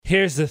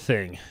Here's the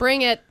thing.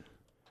 Bring it.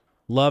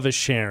 Love is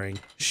sharing.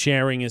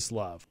 Sharing is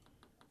love.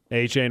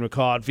 AJ and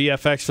McCall at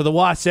VFX for the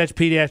Wasatch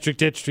Pediatric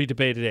Dentistry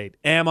Debate at 8.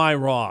 Am I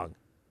wrong?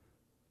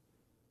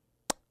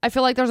 I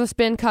feel like there's a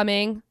spin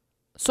coming,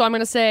 so I'm going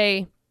to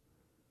say,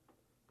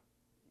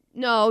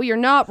 no, you're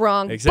not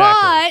wrong.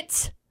 Exactly.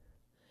 But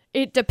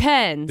it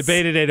depends.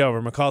 Debate at 8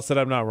 over. McCall said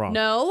I'm not wrong.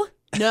 No,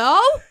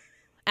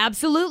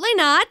 absolutely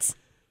not.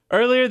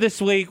 Earlier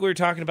this week, we were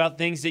talking about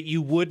things that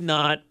you would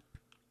not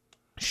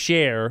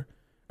share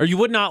or you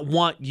would not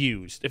want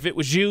used. If it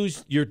was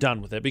used, you're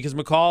done with it. Because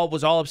McCall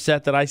was all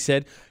upset that I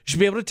said you should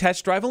be able to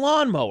test drive a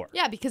lawnmower.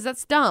 Yeah, because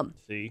that's dumb.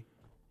 See?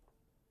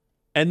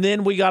 And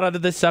then we got onto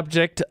the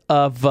subject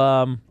of,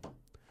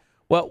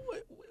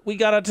 we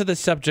got onto the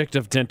subject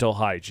of dental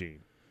hygiene.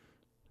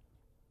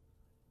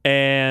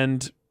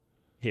 And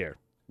here,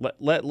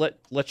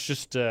 let's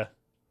just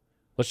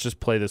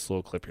play this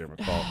little clip here,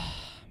 McCall.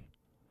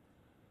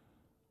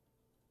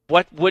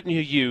 What wouldn't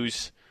you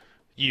use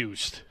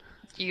used?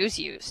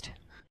 Used.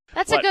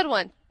 That's a good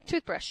one.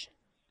 Toothbrush.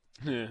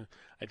 I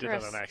did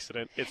that on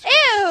accident. It's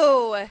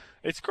Ew!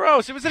 It's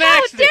gross. It was an How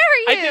accident. dare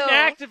you? I didn't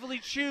actively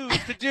choose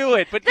to do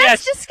it, but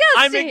That's yes, disgusting.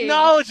 I'm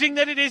acknowledging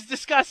that it is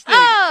disgusting.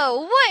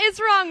 Oh, what is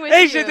wrong with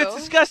you? AJ, that's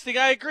disgusting.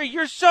 I agree.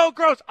 You're so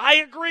gross. I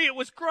agree. It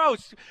was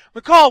gross.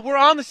 McCall, we're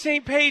on the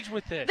same page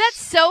with this. That's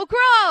so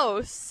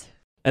gross.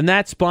 And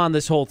that spawned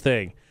this whole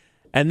thing.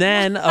 And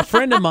then a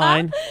friend of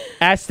mine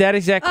asked that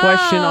exact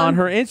question on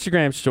her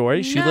Instagram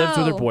story. She lives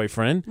with her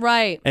boyfriend.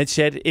 Right. And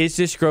said, is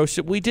this gross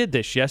that we did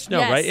this? Yes, no,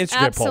 Yes, right?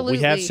 Instagram absolutely.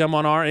 poll. We have some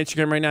on our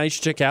Instagram right now. You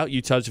should check out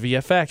Utah's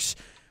VFX.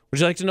 Would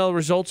you like to know the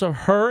results of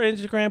her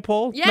Instagram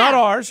poll? Yeah. Not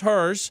ours,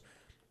 hers.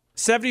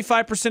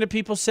 75% of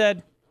people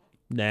said,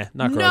 nah,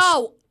 not gross.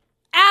 No,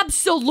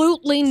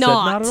 absolutely not.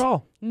 Said not at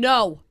all.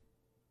 No.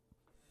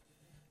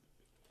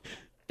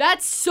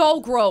 That's so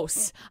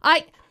gross.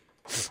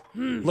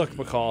 Look,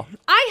 McCall.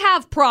 I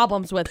have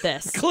problems with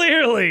this.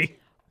 Clearly.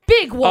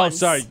 Big ones. Oh,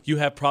 sorry. You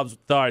have problems.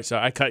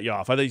 Sorry. I cut you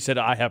off. I thought you said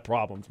I have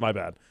problems. My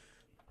bad.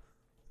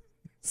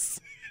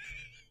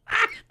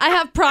 I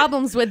have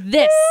problems with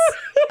this.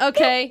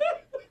 Okay?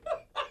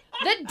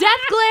 The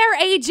death glare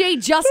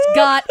AJ just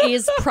got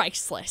is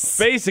priceless.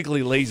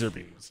 Basically laser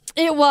beams.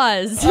 It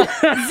was.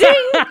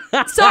 Zing!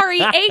 Sorry,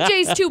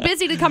 AJ's too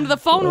busy to come to the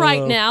phone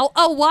right now.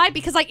 Oh, why?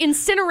 Because I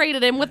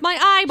incinerated him with my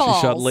eyeballs.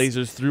 She shot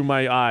lasers through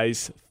my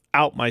eyes,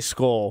 out my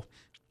skull.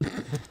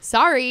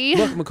 Sorry.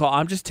 Look, McCall,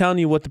 I'm just telling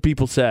you what the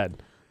people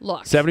said.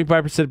 Look.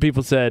 75% of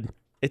people said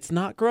it's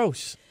not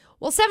gross.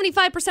 Well,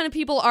 75% of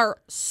people are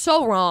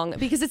so wrong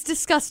because it's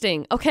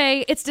disgusting,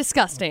 okay? It's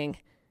disgusting.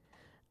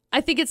 I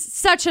think it's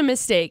such a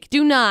mistake.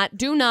 Do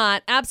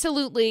not,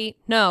 absolutely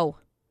no.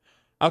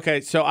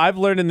 Okay, so I've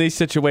learned in these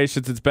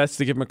situations it's best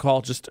to give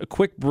McCall just a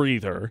quick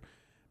breather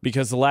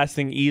because the last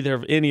thing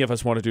any of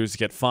us want to do is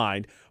get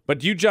fined.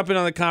 But you jump in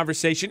on the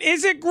conversation.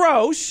 Is it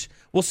gross?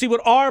 We'll see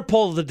what our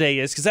poll of the day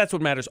is because that's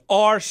what matters.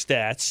 Our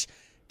stats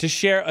to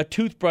share a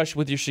toothbrush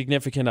with your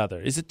significant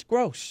other. Is it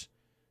gross?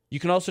 You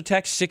can also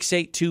text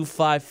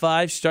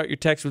 68255. Start your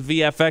text with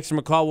VFX,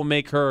 and McCall will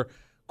make her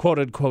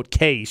quote-unquote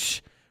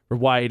case for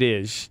why it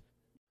is.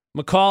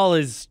 McCall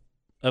is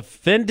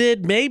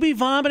offended, maybe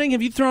vomiting.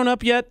 Have you thrown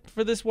up yet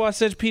for this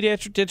Wasatch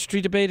Pediatric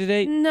Dentistry Debate at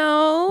 8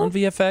 No. on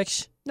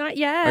VFX? Not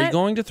yet. Are you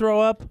going to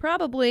throw up?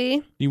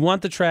 Probably. You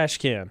want the trash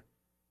can?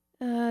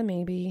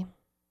 Maybe.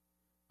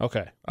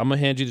 Okay, I'm going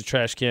to hand you the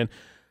trash can.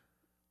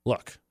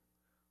 Look,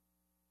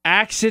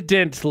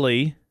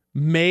 accidentally,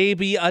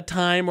 maybe a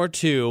time or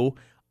two,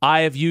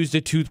 I have used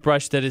a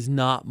toothbrush that is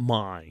not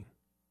mine.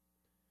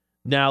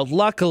 Now,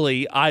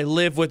 luckily, I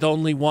live with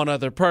only one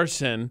other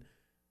person,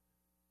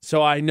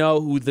 so I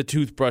know who the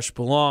toothbrush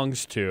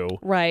belongs to.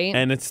 Right.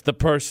 And it's the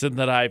person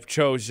that I've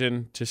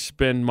chosen to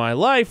spend my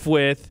life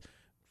with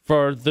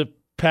for the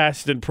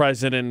past and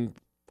present, and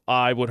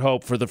I would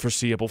hope for the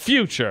foreseeable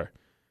future.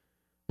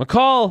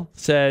 McCall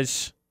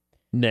says,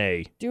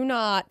 nay. Do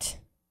not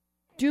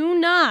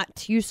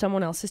use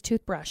someone else's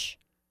toothbrush.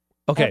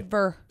 Okay.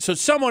 Ever. So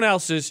someone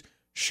else's,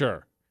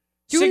 sure.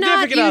 Do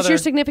not use your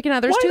significant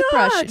other's Why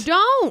toothbrush. not?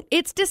 Don't.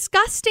 It's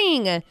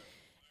disgusting.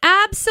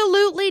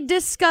 Absolutely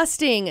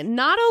disgusting.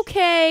 Not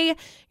okay.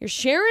 You're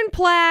sharing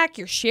plaque.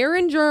 You're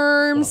sharing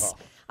germs. Oh.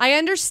 I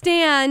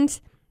understand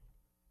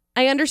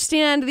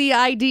the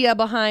idea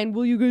behind,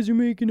 well, you guys are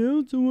making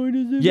out, so why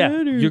does it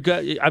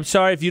matter? I'm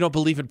sorry if you don't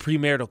believe in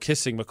premarital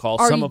kissing, McCall.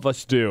 Some of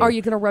us do. Are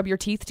you going to rub your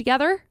teeth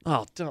together?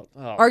 Oh, don't.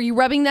 Oh. Are you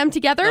rubbing them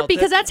together? No,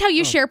 because that's how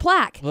you share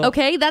plaque,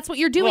 okay? That's what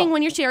you're doing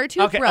when you share a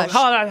toothbrush. Okay,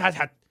 hold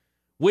on.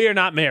 We are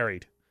not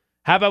married.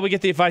 How about we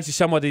get the advice of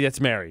somebody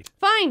that's married?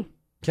 Fine.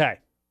 Okay.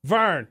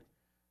 Vern,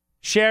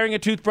 sharing a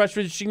toothbrush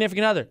with your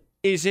significant other,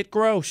 is it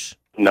gross?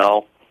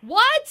 No.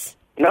 What?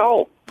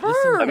 No.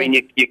 Vern. I mean,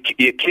 you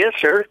kiss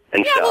her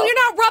and Yeah, stuff. well,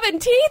 you're not rubbing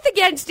teeth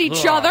against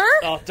each other.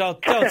 Oh,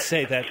 don't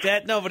say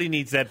that. Nobody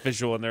needs that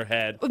visual in their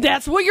head.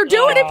 That's what you're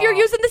doing if you're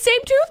using the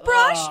same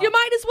toothbrush. You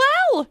might as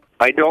well.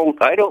 I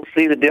don't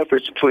see the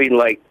difference between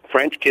like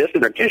French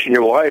kissing or kissing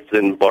your wife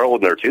than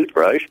borrowing their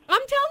toothbrush.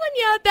 I'm telling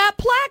you, that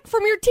plaque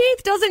from your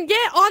teeth doesn't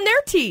get on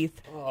their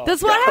teeth.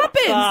 That's what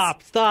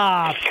happens.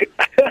 Stop.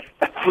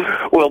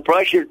 Well,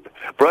 brush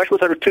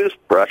with her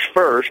toothbrush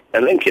first,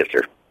 and then kiss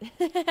her.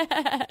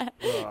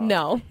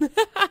 No.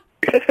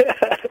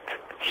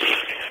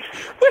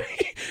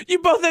 You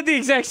both had the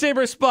exact same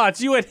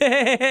response. You went,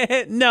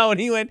 no, and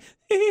he went,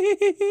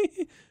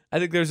 I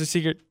think there's a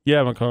secret. Yeah,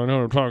 McCall, I know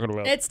what I'm talking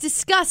about. It's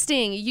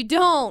disgusting. You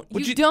don't.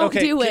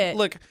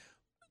 Look,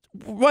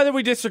 whether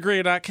we disagree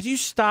or not, could you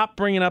stop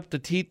bringing up the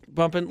teeth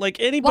bumping? Like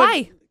anybody.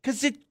 Why?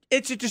 Because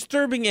it's a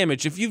disturbing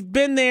image. If you've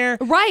been there,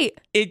 right,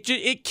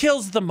 it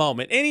kills the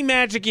moment. Any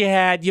magic you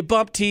had, you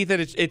bump teeth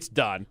and it's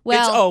done. Well,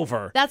 it's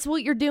over. That's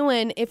what you're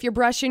doing if you're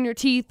brushing your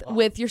teeth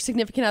with your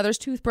significant other's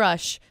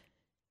toothbrush.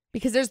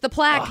 Because there's the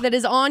plaque that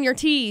is on your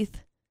teeth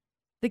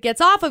that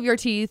gets off of your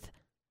teeth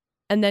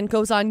and then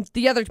goes on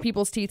the other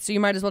people's teeth. So you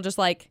might as well just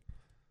like,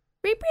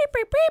 beep, beep,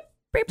 beep, beep,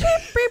 beep,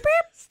 beep, beep,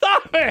 beep.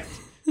 Stop it.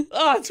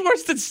 Oh, it's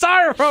worse than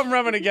styrofoam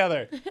rubbing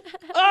together.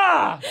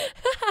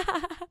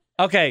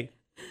 Okay.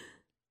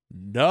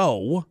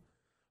 No,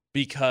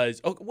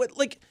 because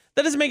that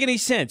doesn't make any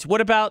sense.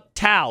 What about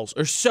towels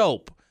or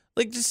soap?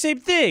 Like the same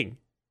thing.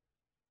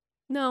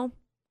 No.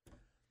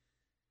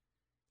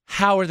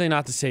 How are they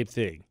not the same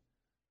thing?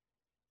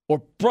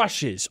 Or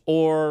brushes,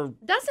 or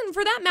Dustin,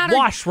 for that matter,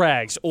 wash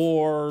rags,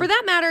 or for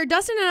that matter,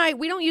 Dustin and I,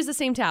 we don't use the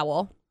same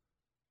towel.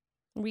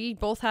 We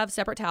both have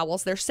separate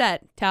towels. They're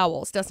set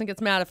towels. Dustin gets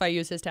mad if I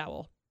use his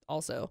towel.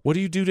 Also, what do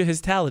you do to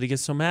his towel that he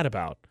gets so mad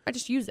about? I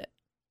just use it.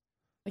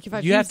 Like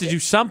if you have to do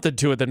something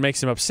to it that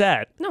makes him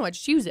upset. No, I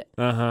just use it.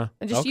 I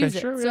just use it.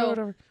 Sure, so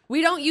whatever.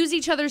 We don't use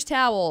each other's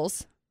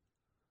towels.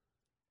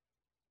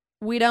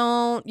 We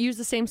don't use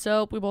the same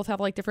soap. We both have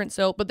like different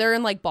soap, but they're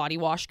in like body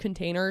wash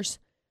containers.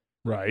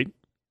 Right.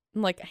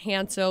 Like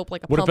hand soap,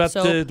 like a pump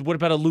soap. What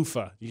about a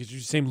loofah? You use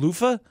the same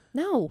loofah?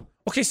 No.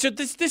 Okay, so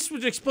this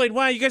would explain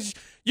why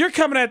you're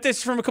coming at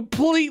this from a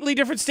completely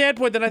different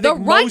standpoint than I think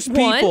most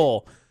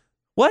people.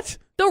 What?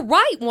 The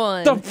right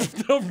one.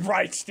 The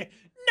right standpoint.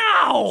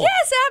 No.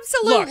 Yes,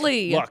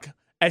 absolutely. Look,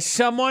 as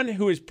someone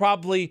who is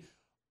probably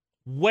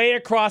way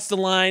across the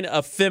line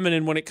of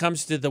feminine when it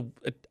comes to the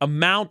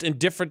amount and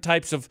different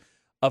types of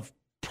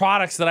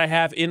products that I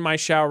have in my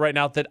shower right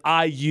now that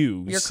I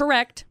use. You're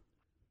correct.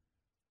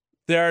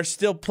 There are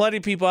still plenty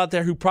of people out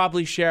there who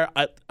probably share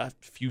a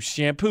few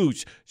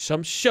shampoos,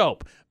 some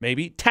soap,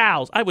 maybe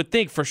towels. I would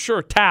think for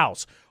sure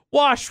towels,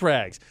 wash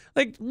rags,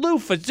 like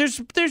loofahs.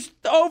 There's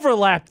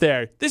overlap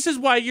there. This is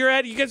why you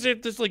guys are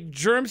this like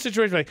germ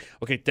situation. Like,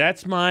 okay,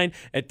 that's mine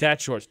and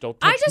that's yours. Don't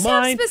touch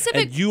mine.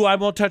 And I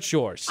won't touch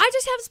yours. I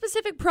just have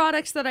specific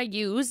products that I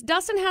use.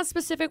 Dustin has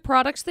specific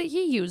products that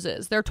he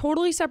uses. They're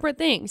totally separate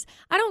things.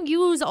 I don't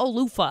use a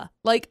loofah.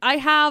 Like I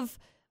have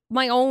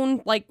my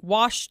own like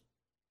wash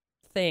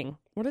thing.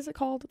 What is it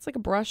called? It's like a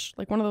brush,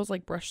 like one of those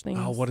like brush things.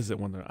 Oh, what is it?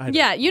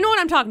 Yeah, you know what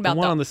I'm talking about. The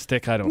one on the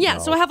stick, I don't know. Yeah,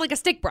 so I have like a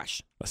stick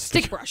brush.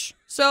 Stick brush.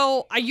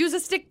 So I use a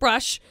stick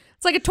brush.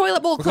 It's like a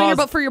toilet bowl cleaner,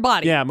 but for your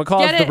body. Yeah,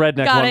 McCall's the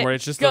redneck one where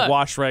it's just a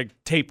wash rag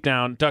taped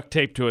down, duct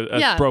taped to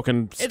a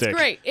broken stick. It's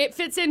great. It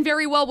fits in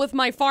very well with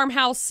my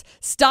farmhouse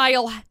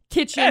style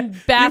kitchen,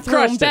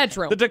 bathroom,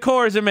 bedroom. The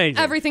decor is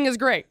amazing. Everything is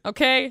great,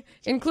 okay?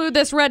 Include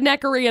this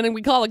redneckery and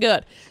we call it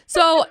good.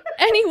 So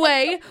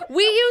anyway,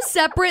 we use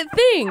separate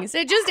things.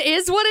 It just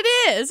is what it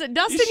is.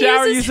 Dustin you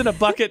shower using a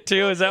bucket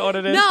too? Is that what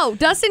it is? No,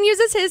 Dustin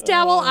uses his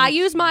towel. I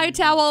use my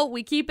towel.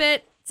 We keep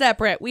it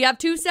separate. We have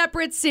two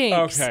separate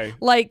sinks. Okay.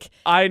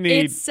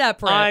 It's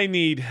separate. I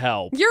need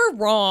help. You're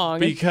wrong.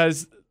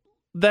 Because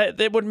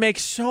that would make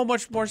so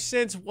much more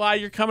sense why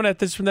you're coming at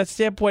this from that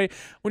standpoint.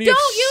 When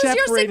Don't use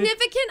your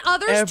significant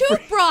other's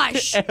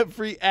toothbrush.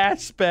 Every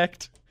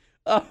aspect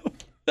of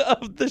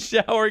the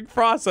showering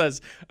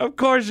process. Of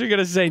course you're going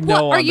to say no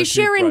on the Are you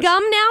sharing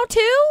gum now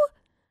too?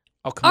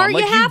 Oh, come on.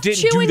 Like you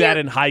didn't do that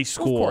in high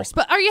school. Of course,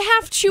 but are you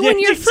half chewing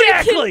your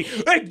Exactly.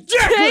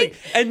 cake?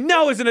 And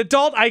no, as an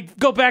adult, I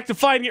go back to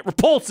finding it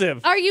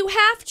repulsive. Are you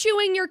half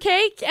chewing your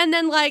cake and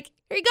then like,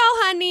 here you go,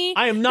 honey.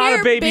 I am not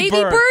a baby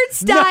bird.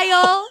 Style.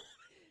 No.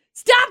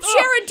 Stop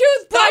sharing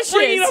toothbrushes. Stop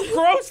bringing up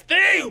gross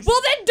things.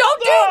 Well, then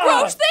don't do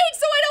gross things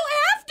so I don't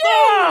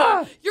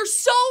have to. You're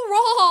so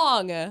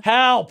wrong.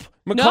 Help.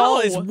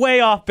 McCall is way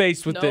off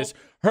base with this.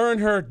 Her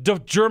and her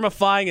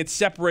germifying and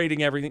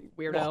separating everything.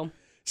 Weirdo.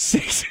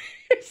 6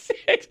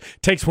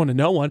 takes one to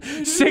know one.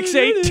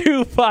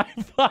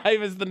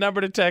 68255 is the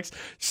number to text.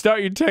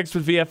 Start your text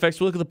with VFX.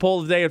 We'll look at the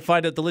poll today and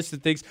find out the list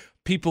of things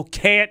people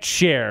can't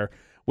share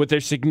with their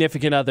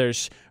significant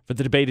others for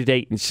the debate at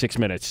 8 in 6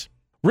 minutes.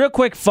 Real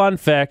quick fun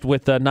fact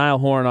with Niall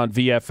Horan on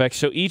VFX.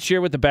 So each year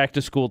with the Back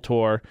to School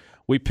tour,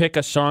 we pick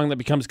a song that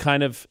becomes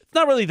kind of, it's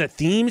not really the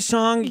theme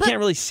song. You can't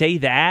really say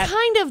that.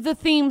 Kind of the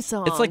theme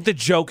song. It's like the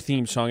joke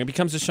theme song. It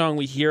becomes a song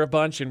we hear a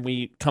bunch and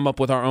we come up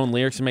with our own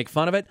lyrics and make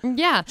fun of it.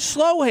 Yeah.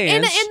 Slow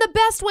hands. In the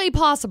best way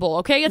possible,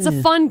 okay? It's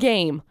a fun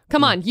game.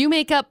 Come on, you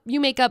make up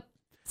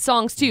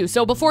songs too.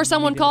 So before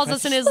someone calls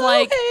us and is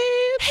like,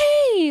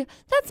 hey, funny.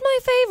 That's my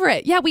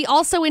favorite. Yeah, we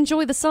also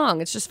enjoy the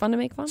song. It's just fun to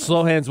make fun of.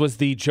 Slow Hands was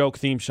the joke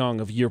theme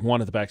song of year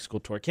 1 of the Back to School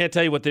Tour. Can't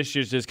tell you what this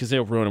year's is because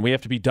they'll ruin it. We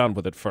have to be done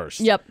with it first.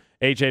 Yep.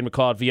 AJ and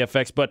McCall at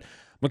VFX. But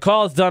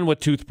McCall is done with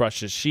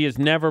toothbrushes. She is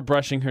never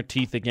brushing her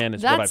teeth again,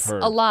 is what I've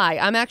heard. That's a lie.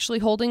 I'm actually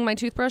holding my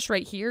toothbrush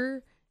right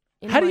here.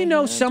 How do you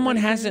know someone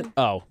hasn't?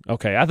 Oh,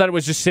 okay. I thought it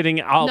was just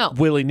sitting out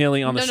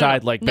willy-nilly on the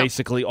side like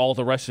basically all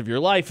the rest of your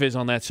life is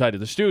on that side of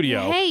the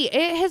studio. Hey,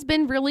 it has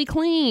been really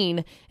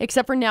clean,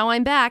 except for now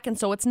I'm back, and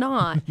so it's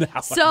not.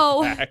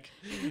 I'm back.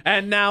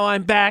 And now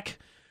I'm back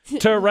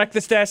to wreck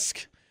this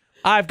desk.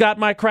 I've got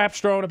my crap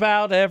strewn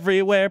about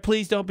everywhere.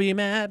 Please don't be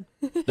mad.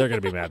 They're going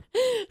to be mad.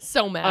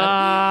 So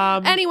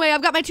mad. Anyway,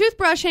 I've got my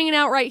toothbrush hanging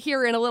out right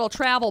here in a little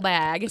travel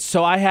bag.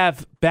 So I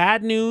have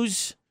bad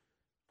news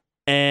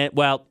and,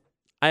 well,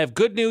 I have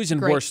good news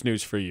and worse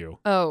news for you.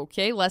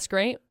 Okay, less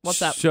great.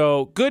 What's up?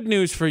 So good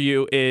news for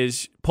you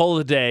is poll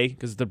of the day,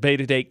 because the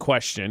beta date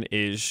question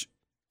is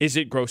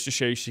it gross to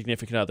share your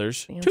significant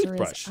other's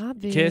toothbrush?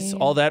 Kiss,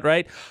 all that,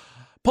 right?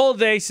 Poll of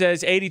the day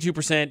says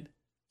 82%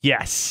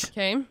 yes.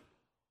 Okay.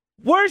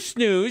 Worst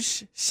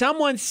news,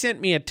 someone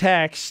sent me a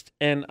text,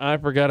 and I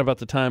forgot about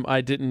the time I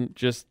didn't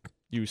just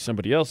use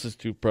somebody else's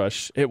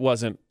toothbrush. It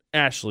wasn't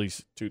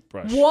Ashley's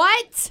toothbrush.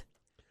 What?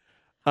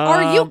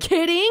 Are you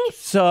kidding?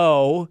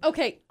 So.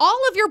 Okay, all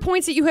of your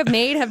points that you have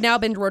made have now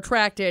been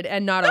retracted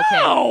and not okay.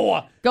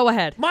 No! Go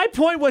ahead. My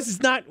point was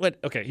it's not what.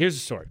 Okay, here's the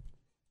story.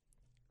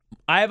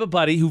 I have a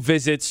buddy who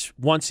visits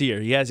once a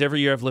year. He has every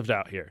year I've lived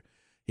out here.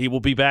 He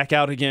will be back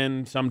out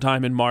again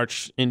sometime in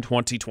March in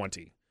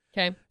 2020.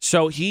 Okay.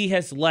 So he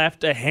has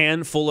left a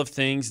handful of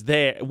things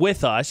there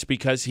with us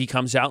because he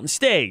comes out and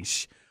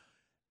stays,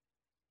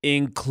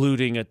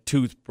 including a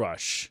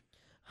toothbrush,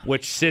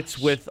 which sits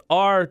with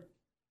our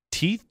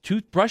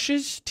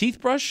toothbrushes.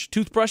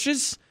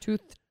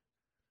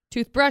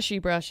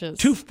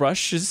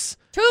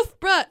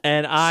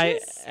 And I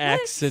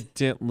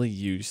accidentally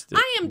used it.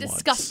 I am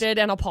disgusted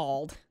and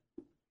appalled.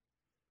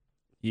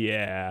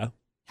 Yeah.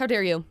 How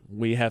dare you?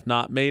 We have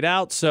not made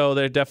out, so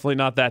they're definitely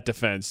not that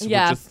defense.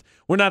 Yeah.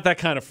 We're not that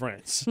kind of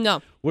friends.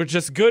 No. We're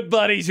just good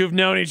buddies who've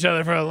known each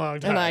other for a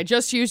long time. And I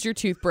just used your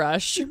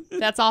toothbrush.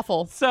 That's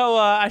awful. So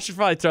I should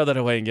probably throw that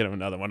away and get him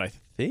another one, I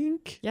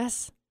think.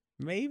 Yes.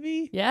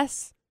 Maybe?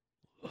 Yes.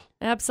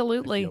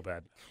 Absolutely. I feel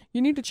bad.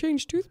 You need to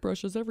change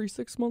toothbrushes every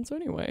 6 months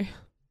anyway.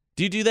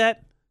 Do you do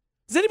that?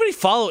 Does anybody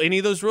follow any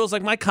of those rules?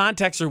 Like my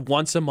contacts are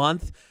once a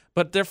month,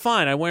 but they're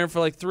fine. I wear them for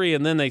like 3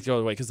 and then they throw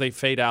it away because they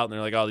fade out and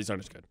they're like, oh, these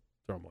aren't as good.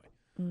 Throw them away.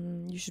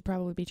 You should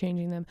probably be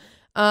changing them.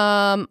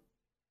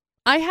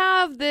 I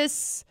have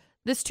this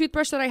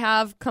toothbrush that I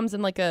have comes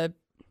in like it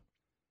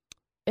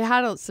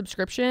had a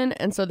subscription,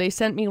 and so they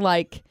sent me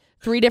like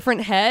 3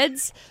 different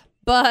heads,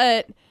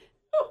 but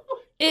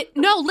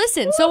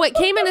listen, so it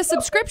came in a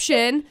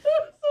subscription.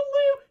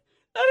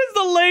 That is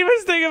the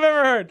lamest thing I've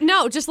ever heard.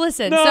 No, just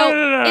listen.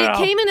 No. It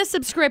came in a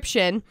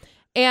subscription,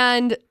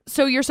 and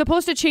so you're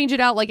supposed to change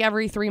it out like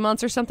every 3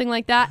 months or something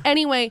like that.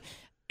 Anyway,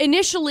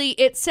 initially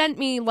it sent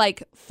me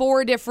like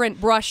 4 different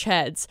brush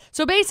heads.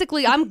 So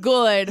basically I'm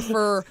good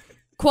for,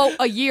 quote,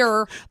 a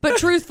year, but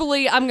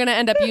truthfully I'm going to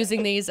end up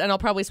using these and I'll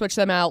probably switch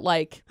them out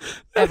like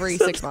every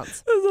 6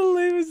 months. That's the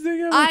lamest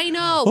thing ever. I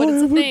know, but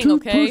it's a thing,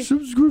 okay?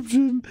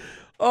 Subscription.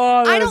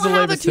 Oh, I don't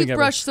have a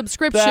toothbrush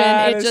subscription.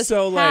 It just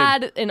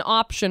had an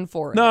option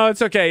for it. No,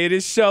 it's okay. It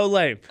is so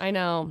lame. I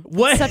know.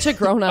 It's such a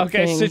grown-up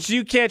thing. Okay, since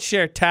you can't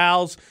share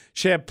towels,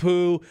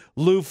 shampoo,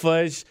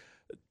 loofahs,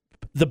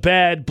 the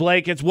bed,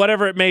 blankets,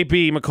 whatever it may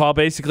be, McCall,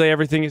 basically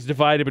everything is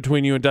divided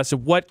between you and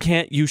Dustin. What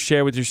can't you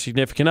share with your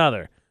significant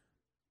other?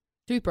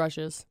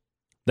 Toothbrushes.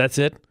 That's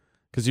it?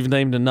 Because you've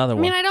named another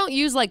one. I mean, I don't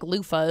use like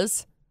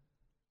loofahs.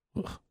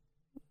 I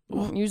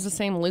don't use the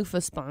same loofah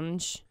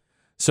sponge.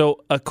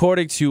 So,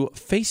 according to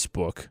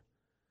Facebook,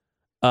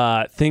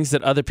 things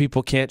that other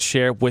people can't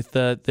share with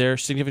their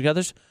significant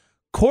others,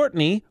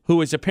 Courtney, who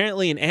is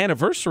apparently an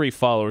anniversary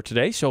follower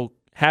today, so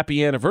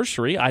happy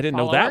anniversary. I didn't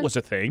know that was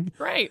a thing.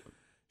 Right.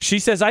 She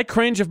says, I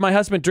cringe if my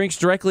husband drinks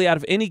directly out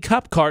of any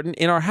cup carton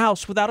in our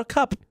house without a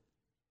cup.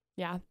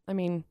 Yeah, I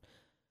mean,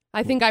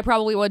 I think I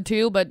probably would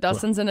too, but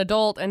Dustin's an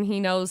adult and he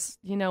knows,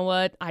 you know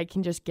what, I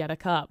can just get a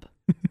cup.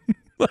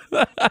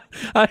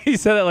 He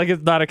said it like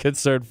it's not a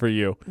concern for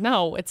you.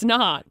 No, it's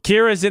not.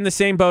 Kira's in the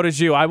same boat as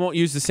you. I won't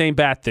use the same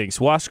bad things.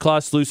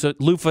 Washcloths,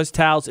 loofahs,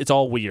 towels, it's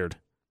all weird.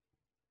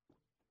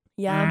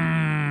 Yeah.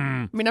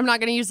 I mean, I'm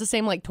not going to use the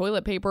same like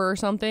toilet paper or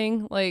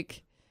something.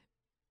 Like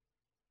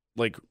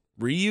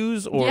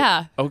reuse or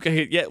yeah.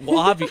 Okay, yeah.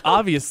 Well,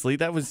 obviously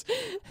that was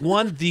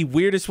one, the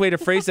weirdest way to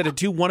phrase that, and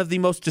 2, one of the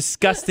most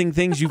disgusting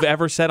things you've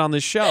ever said on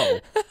this show.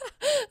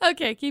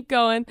 Okay, keep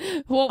going.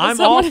 I'm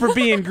all for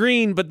being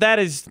green, but that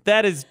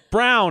is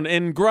brown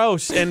and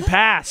gross and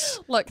pass.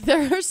 Look,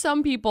 there are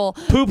some people.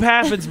 Poop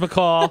happens,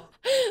 McCall.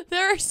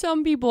 There are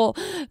some people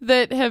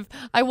that have.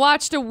 I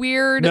watched a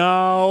weird.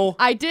 No.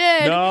 I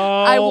did.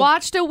 No. I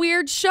watched a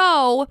weird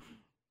show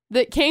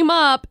that came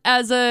up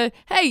as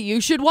hey,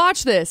 you should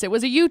watch this. It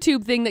was a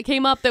YouTube thing that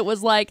came up that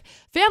was like,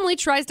 family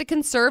tries to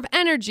conserve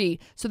energy.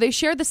 So they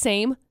share the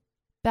same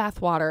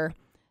bathwater.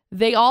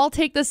 they all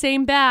take the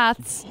same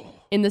baths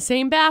in the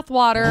same bath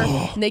water,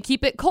 and they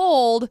keep it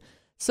cold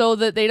so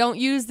that they don't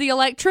use the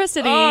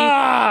electricity.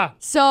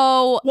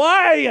 So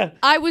why?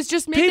 I was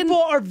just making...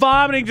 People are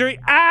vomiting during...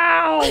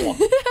 Ow!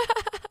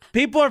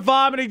 People are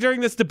vomiting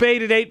during this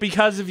debate at 8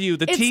 because of you.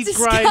 The It's teeth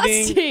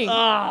disgusting. grinding.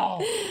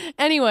 Oh.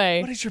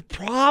 Anyway. What is your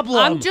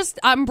problem?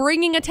 I'm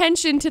bringing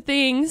attention to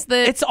things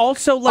that... It's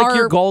also like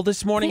your goal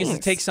this morning is to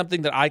things. take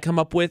something that I come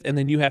up with and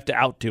then you have to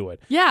outdo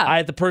it. Yeah. I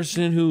had the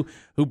person who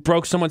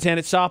broke someone's hand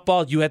at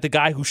softball. You had the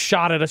guy who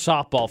shot at a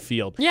softball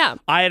field. Yeah.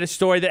 I had a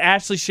story that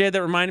Ashley shared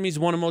that reminded me is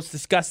one of the most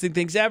disgusting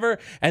things ever.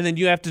 And then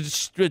you have to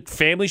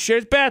family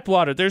shares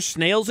bathwater. There's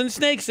snails and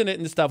snakes in it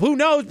and stuff. Who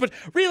knows? But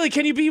really,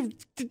 can you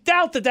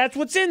doubt that that's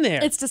what's in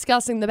there? It's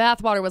disgusting. The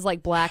bathwater was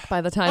like black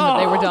by the time that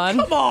they were done.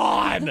 Come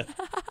on.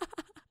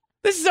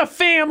 This is a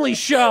family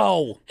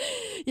show.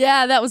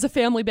 Yeah, that was a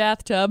family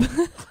bathtub.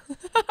 I'm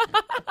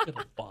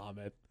gonna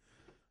vomit.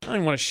 I don't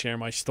even want to share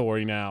my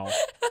story now.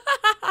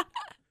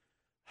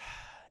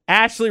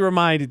 Ashley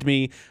reminded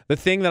me the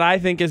thing that I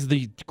think is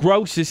the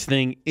grossest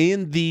thing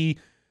in the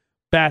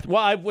bath.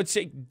 Well, I would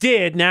say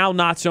did, now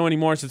not so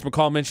anymore since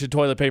McCall mentioned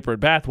toilet paper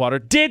and bathwater.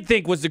 Did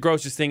think was the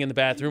grossest thing in the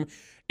bathroom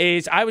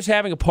is I was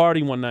having a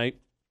party one night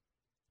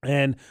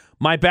and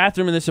my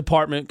bathroom in this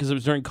apartment, because it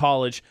was during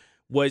college,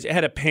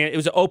 it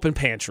was an open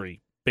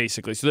pantry,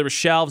 basically. So there were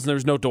shelves and there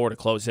was no door to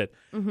close it.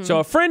 Mm-hmm. So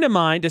a friend of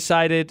mine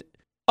decided,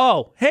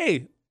 oh,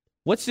 hey,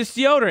 what's this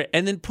deodorant?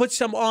 And then put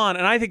some on.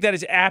 And I think that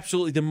is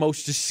absolutely the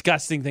most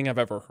disgusting thing I've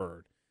ever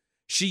heard.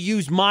 She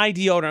used my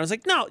deodorant. I was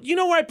like, no, you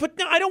know where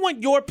no, I don't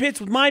want your pits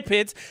with my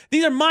pits.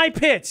 These are my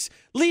pits.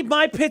 Leave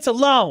my pits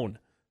alone.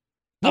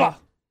 Ugh.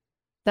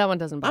 That one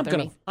doesn't bother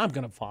me. I'm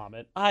going to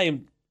vomit.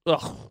 I'm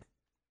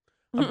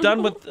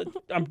done with,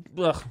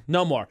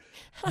 no more.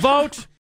 Vote